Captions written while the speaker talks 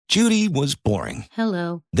Judy was boring.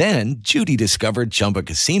 Hello. Then Judy discovered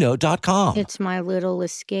ChumbaCasino.com. It's my little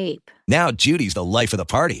escape. Now Judy's the life of the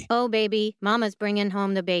party. Oh, baby, mama's bringing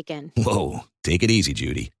home the bacon. Whoa, take it easy,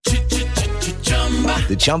 Judy.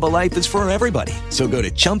 The Chumba life is for everybody. So go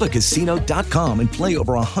to ChumbaCasino.com and play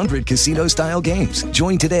over 100 casino-style games.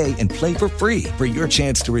 Join today and play for free for your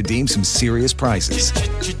chance to redeem some serious prizes.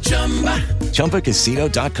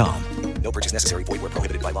 ChumbaCasino.com. No purchase necessary. Void where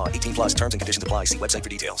prohibited by law. 18 plus terms and conditions apply. See website for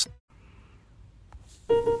details.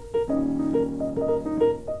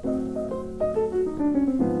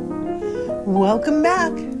 Welcome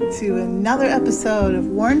back to another episode of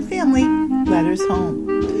Warren Family Letters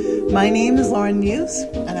Home. My name is Lauren Muse,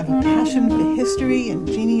 and I have a passion for history and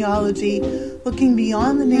genealogy, looking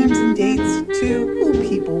beyond the names and dates to who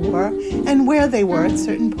people were and where they were at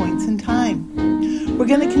certain points in time. We're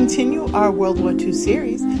going to continue our World War II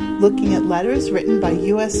series, looking at letters written by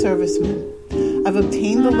U.S. servicemen. I've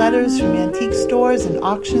obtained the letters from antique stores and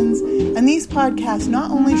auctions, and these podcasts not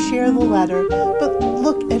only share the letter, but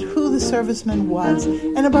look at who the serviceman was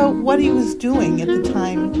and about what he was doing at the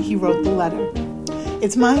time he wrote the letter.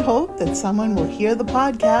 It's my hope that someone will hear the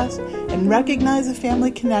podcast and recognize a family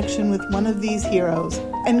connection with one of these heroes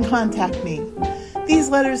and contact me. These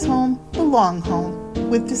letters home belong home,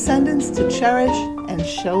 with descendants to cherish and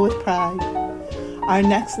show with pride. Our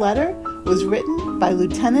next letter was written by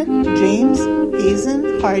Lieutenant James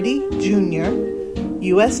Hazen Hardy, Jr.,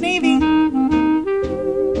 U.S. Navy.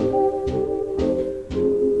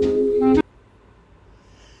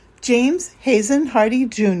 James Hazen Hardy,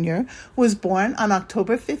 Jr. was born on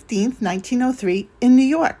October 15, 1903, in New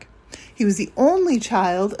York. He was the only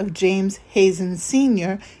child of James Hazen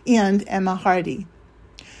Sr. and Emma Hardy.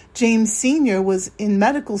 James Sr. was in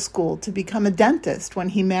medical school to become a dentist when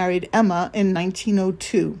he married Emma in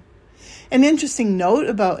 1902. An interesting note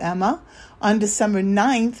about Emma, on December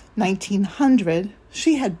 9, 1900,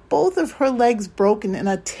 she had both of her legs broken in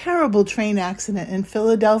a terrible train accident in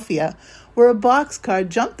Philadelphia, where a boxcar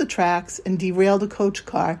jumped the tracks and derailed a coach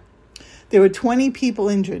car. There were 20 people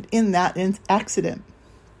injured in that accident.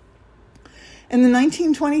 In the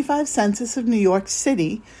 1925 census of New York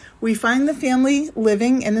City, we find the family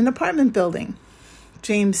living in an apartment building.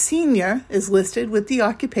 James Sr. is listed with the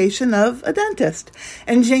occupation of a dentist,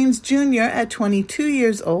 and James Jr. at 22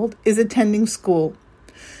 years old is attending school.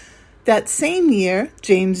 That same year,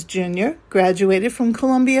 James Jr. graduated from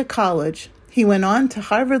Columbia College. He went on to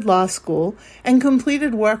Harvard Law School and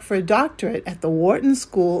completed work for a doctorate at the Wharton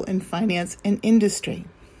School in Finance and Industry.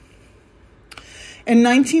 In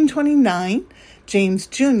 1929, James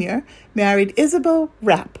Jr. married Isabel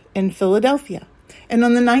Rapp in Philadelphia, and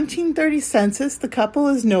on the 1930 census, the couple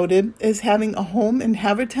is noted as having a home in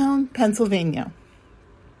Havertown, Pennsylvania.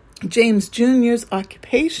 James Jr.'s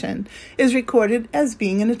occupation is recorded as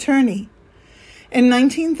being an attorney. In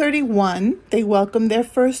 1931, they welcomed their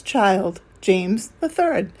first child, James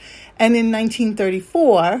III, and in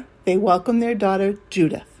 1934, they welcomed their daughter,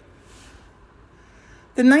 Judith.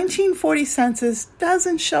 The 1940 census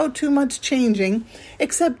doesn't show too much changing,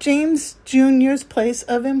 except James Jr.'s place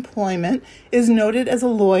of employment is noted as a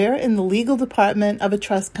lawyer in the legal department of a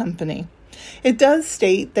trust company. It does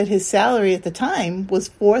state that his salary at the time was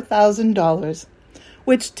 $4,000,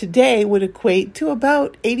 which today would equate to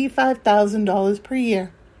about $85,000 per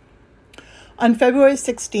year. On February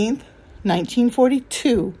 16th,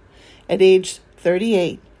 1942, at age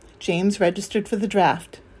 38, James registered for the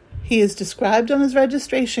draft. He is described on his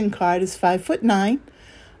registration card as 5'9",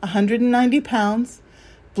 190 pounds,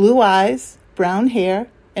 blue eyes, brown hair,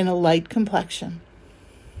 and a light complexion.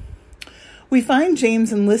 We find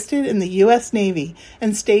James enlisted in the U.S. Navy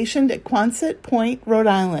and stationed at Quonset Point, Rhode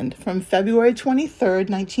Island from February 23,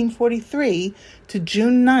 1943 to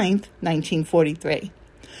June 9, 1943.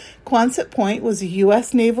 Quonset Point was a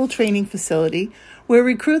U.S. naval training facility where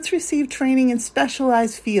recruits received training in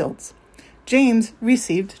specialized fields. James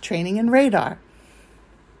received training in radar.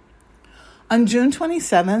 On June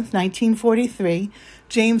 27, 1943,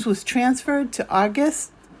 James was transferred to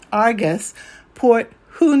ARGUS, Port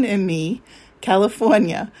Hueneme,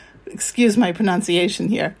 California, excuse my pronunciation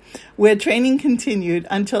here, where training continued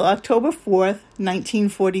until October 4,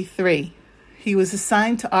 1943. He was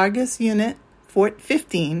assigned to ARGUS Unit Fort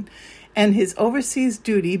 15, and his overseas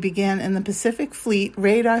duty began in the Pacific Fleet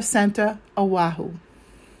Radar Center, Oahu.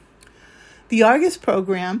 The ARGUS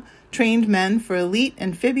program trained men for elite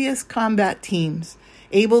amphibious combat teams,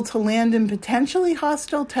 able to land in potentially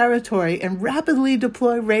hostile territory and rapidly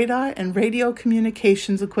deploy radar and radio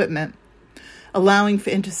communications equipment, allowing for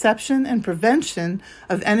interception and prevention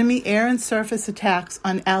of enemy air and surface attacks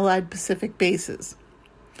on Allied Pacific bases.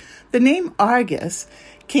 The name ARGUS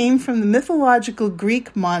came from the mythological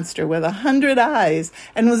Greek monster with 100 eyes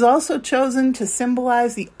and was also chosen to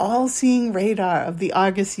symbolize the all-seeing radar of the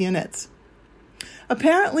ARGUS units.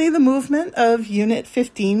 Apparently, the movement of Unit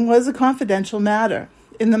 15 was a confidential matter.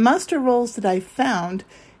 In the muster rolls that I found,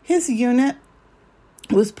 his unit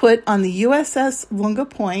was put on the USS Lunga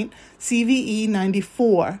Point CVE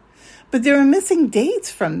 94, but there are missing dates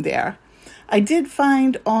from there. I did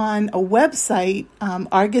find on a website,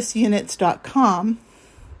 ARGUSunits.com,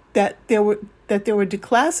 that there were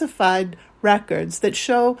declassified records that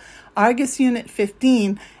show ARGUS Unit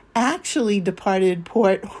 15 actually departed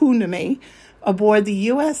Port Hueneme aboard the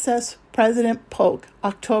USS President Polk,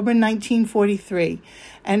 October 1943.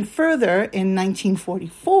 And further, in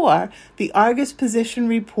 1944, the Argus position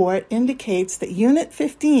report indicates that Unit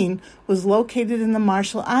 15 was located in the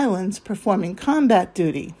Marshall Islands performing combat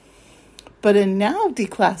duty. But a now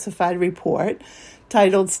declassified report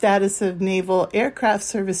titled Status of Naval Aircraft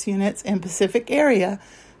Service Units in Pacific Area,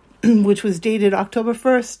 which was dated October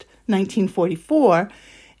 1st, 1944,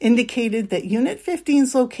 indicated that Unit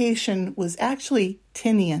 15's location was actually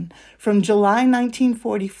Tinian from July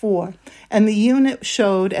 1944, and the unit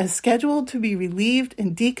showed as scheduled to be relieved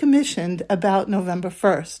and decommissioned about November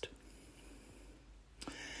 1st.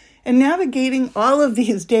 In navigating all of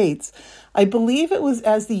these dates, I believe it was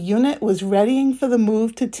as the unit was readying for the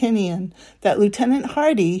move to Tinian that Lieutenant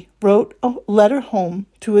Hardy wrote a letter home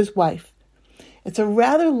to his wife. It's a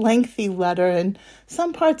rather lengthy letter, and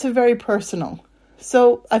some parts are very personal.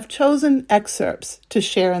 So I've chosen excerpts to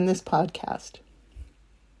share in this podcast.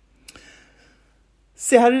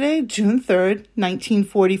 Saturday, June 3rd,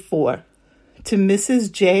 1944. To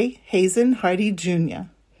Mrs. J. Hazen Hardy, Jr.,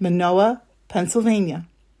 Minoa, Pennsylvania.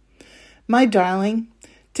 My darling,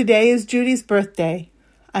 today is Judy's birthday.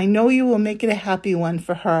 I know you will make it a happy one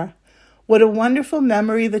for her. What a wonderful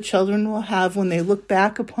memory the children will have when they look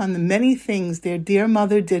back upon the many things their dear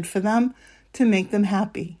mother did for them to make them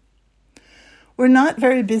happy. We're not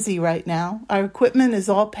very busy right now. Our equipment is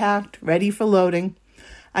all packed, ready for loading.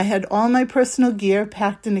 I had all my personal gear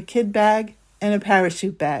packed in a kid bag and a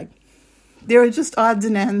parachute bag. There are just odds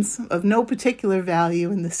and ends of no particular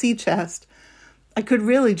value in the sea chest. I could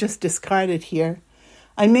really just discard it here.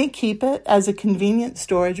 I may keep it as a convenient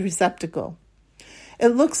storage receptacle. It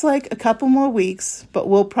looks like a couple more weeks, but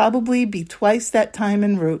we'll probably be twice that time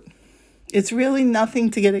en route. It's really nothing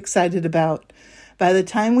to get excited about. By the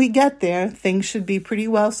time we get there, things should be pretty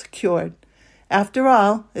well secured. After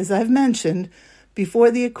all, as I've mentioned,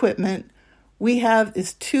 before the equipment we have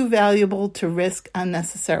is too valuable to risk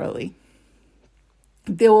unnecessarily.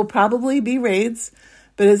 There will probably be raids,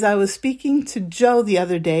 but as I was speaking to Joe the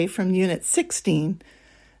other day from Unit 16,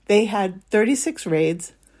 they had 36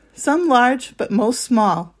 raids, some large but most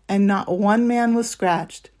small, and not one man was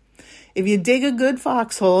scratched. If you dig a good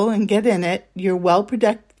foxhole and get in it, you're well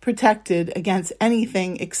protected against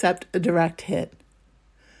anything except a direct hit.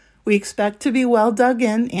 We expect to be well dug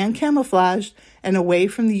in and camouflaged and away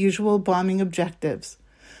from the usual bombing objectives.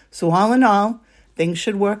 So all in all, things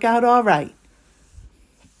should work out all right.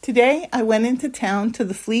 Today, I went into town to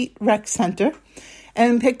the Fleet Rec Center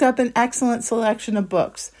and picked up an excellent selection of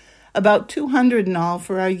books, about 200 in all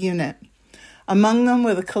for our unit. Among them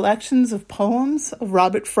were the collections of poems of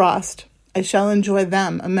Robert Frost. I shall enjoy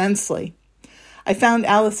them immensely. I found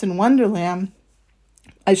Alice in Wonderland.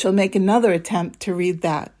 I shall make another attempt to read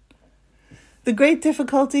that. The great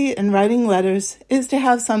difficulty in writing letters is to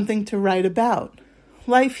have something to write about.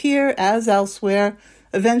 Life here, as elsewhere,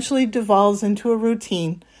 eventually devolves into a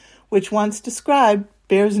routine, which once described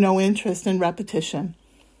bears no interest in repetition.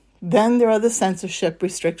 Then there are the censorship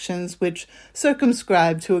restrictions which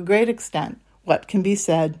circumscribe to a great extent what can be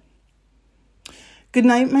said. Good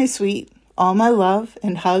night, my sweet. All my love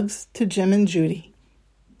and hugs to Jim and Judy.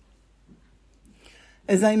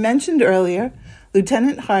 As I mentioned earlier,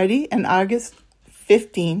 Lieutenant Hardy and Argus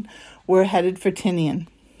 15 were headed for Tinian.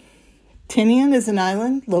 Tinian is an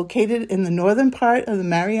island located in the northern part of the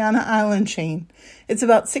Mariana Island chain. It's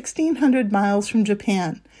about 1,600 miles from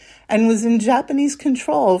Japan and was in Japanese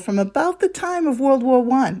control from about the time of World War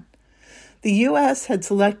I. The U.S. had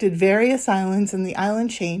selected various islands in the island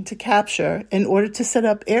chain to capture in order to set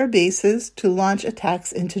up air bases to launch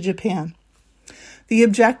attacks into Japan. The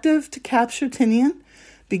objective to capture Tinian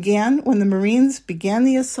began when the Marines began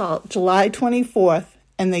the assault July 24th,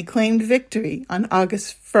 and they claimed victory on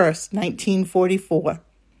August 1st, 1944.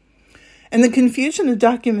 In the confusion of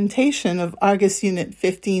documentation of Argus Unit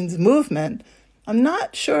 15's movement, I'm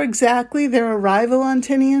not sure exactly their arrival on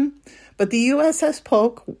Tinian, but the USS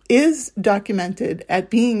Polk is documented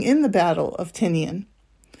at being in the Battle of Tinian.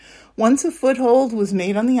 Once a foothold was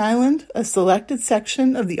made on the island, a selected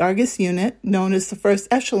section of the ARGUS unit, known as the First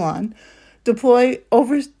Echelon, deploy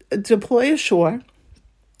ashore,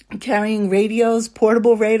 carrying radios,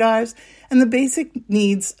 portable radars, and the basic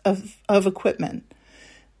needs of equipment.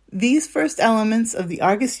 These first elements of the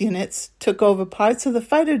ARGUS units took over parts of the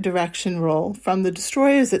fighter direction role from the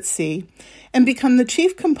destroyers at sea and become the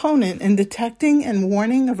chief component in detecting and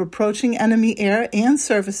warning of approaching enemy air and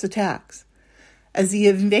surface attacks. As the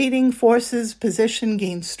invading forces' position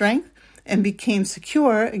gained strength and became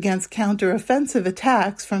secure against counter-offensive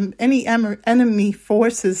attacks from any enemy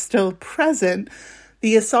forces still present,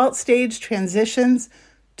 the assault stage transitions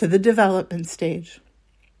to the development stage.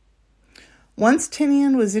 Once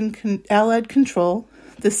Tinian was in Allied control,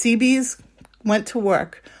 the Seabees went to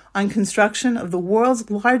work on construction of the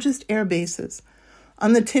world's largest air bases.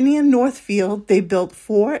 On the Tinian North Field, they built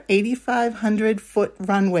 4 8,500-foot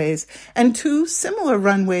runways and 2 similar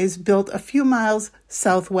runways built a few miles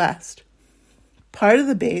southwest. Part of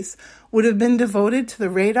the base would have been devoted to the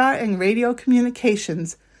radar and radio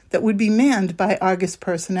communications that would be manned by ARGUS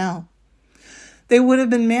personnel. They would have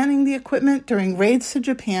been manning the equipment during raids to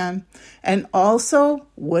Japan and also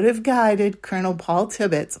would have guided Colonel Paul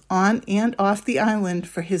Tibbets on and off the island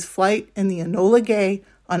for his flight in the Enola Gay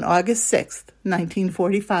on August 6,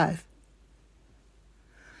 1945.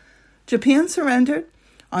 Japan surrendered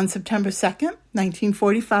on September 2,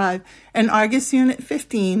 1945, and ARGUS Unit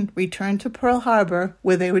 15 returned to Pearl Harbor,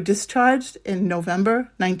 where they were discharged in November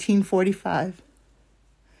 1945.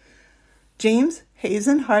 James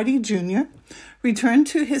Hazen Hardy, Jr. returned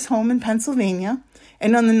to his home in Pennsylvania,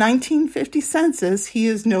 and on the 1950 census, he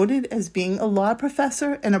is noted as being a law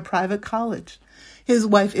professor in a private college. His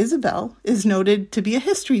wife, Isabel, is noted to be a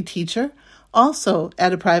history teacher, also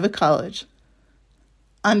at a private college.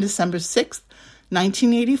 On December 6,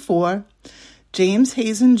 1984, James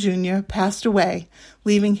Hazen, Jr. passed away,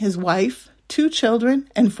 leaving his wife, 2 children,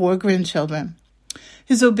 and 4 grandchildren.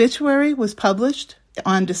 His obituary was published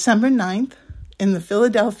on December 9th in the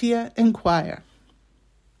Philadelphia Inquirer.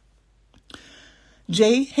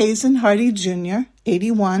 J. Hazen Hardy, Jr.,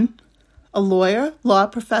 81, a lawyer, law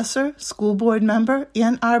professor, school board member,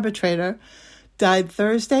 and arbitrator, died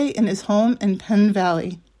Thursday in his home in Penn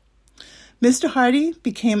Valley. Mr. Hardy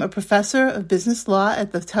became a professor of business law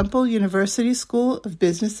at the Temple University School of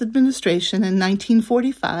Business Administration in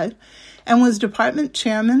 1945 and was department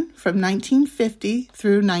chairman from 1950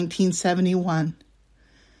 through 1971.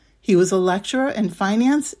 He was a lecturer in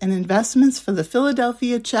finance and investments for the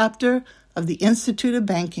Philadelphia chapter of the Institute of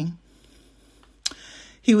Banking.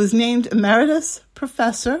 He was named Emeritus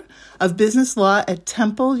Professor of Business Law at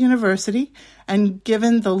Temple University and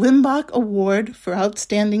given the Limbach Award for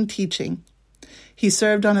Outstanding Teaching. He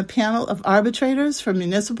served on a panel of arbitrators for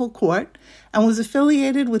municipal court and was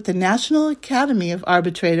affiliated with the National Academy of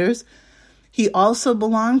Arbitrators. He also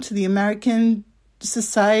belonged to the American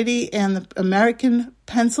Society and the American,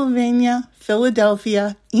 Pennsylvania,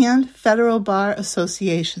 Philadelphia, and Federal Bar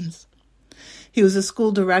Associations. He was a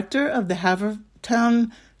school director of the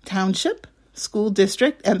Havertown Township School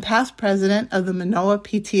District and past president of the Manoa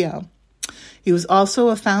PTO. He was also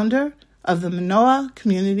a founder of the Manoa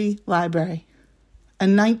Community Library. A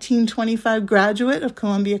 1925 graduate of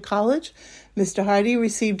Columbia College, Mr. Hardy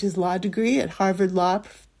received his law degree at Harvard Law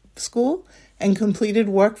School and completed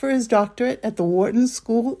work for his doctorate at the Wharton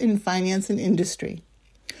School in Finance and Industry.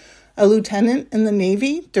 A lieutenant in the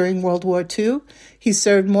Navy during World War II, he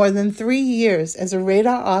served more than 3 years as a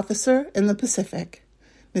radar officer in the Pacific.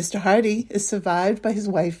 Mr. Hardy is survived by his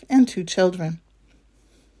wife and 2 children.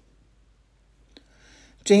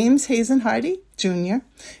 James Hazen Hardy, Jr.,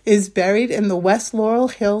 is buried in the West Laurel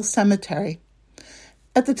Hill Cemetery.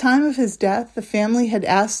 At the time of his death, the family had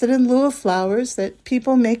asked that in lieu of flowers that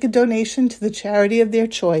people make a donation to the charity of their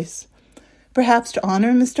choice. Perhaps to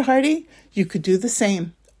honor Mr. Hardy, you could do the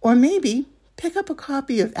same, or maybe pick up a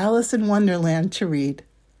copy of Alice in Wonderland to read.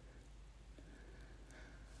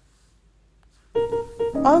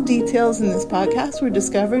 All details in this podcast were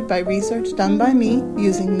discovered by research done by me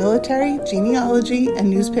using military, genealogy,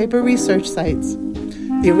 and newspaper research sites.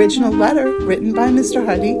 The original letter, written by Mr.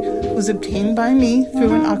 Hardy, was obtained by me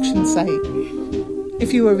through an auction site.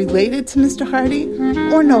 If you are related to Mr. Hardy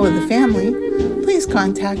or know of the family, please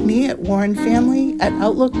contact me at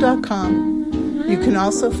warrenfamily@outlook.com. You can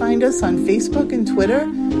also find us on Facebook and Twitter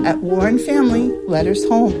at Warren Family Letters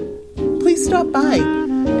Home. Please stop by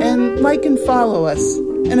and like and follow us.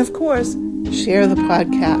 And of course, share the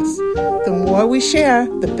podcast. The more we share,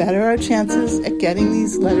 the better our chances at getting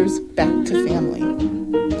these letters back to family.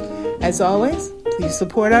 As always, please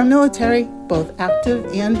support our military, both active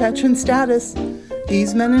and veteran status.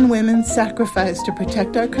 These men and women sacrifice to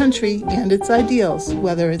protect our country and its ideals,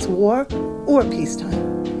 whether it's war or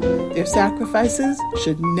peacetime. Their sacrifices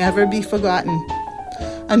should never be forgotten.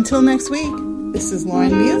 Until next week, this is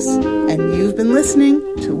Lauren Muse, and you've been listening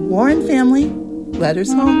to War and Family,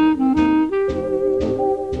 Letters Home.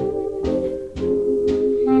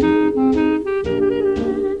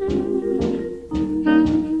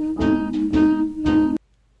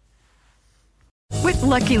 With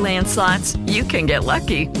Lucky Land Slots, you can get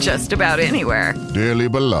lucky just about anywhere. Dearly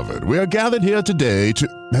beloved, we are gathered here today to...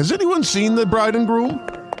 Has anyone seen the bride and groom?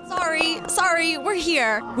 Sorry, we're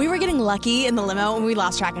here. We were getting lucky in the limo and we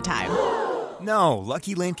lost track of time. No,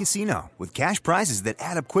 Lucky Land Casino, with cash prizes that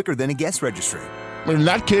add up quicker than a guest registry. In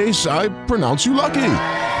that case, I pronounce you lucky.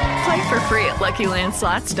 Play for free at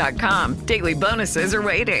LuckyLandSlots.com. Daily bonuses are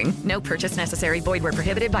waiting. No purchase necessary. Void where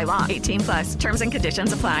prohibited by law. 18+. Terms and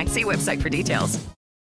conditions apply. See website for details.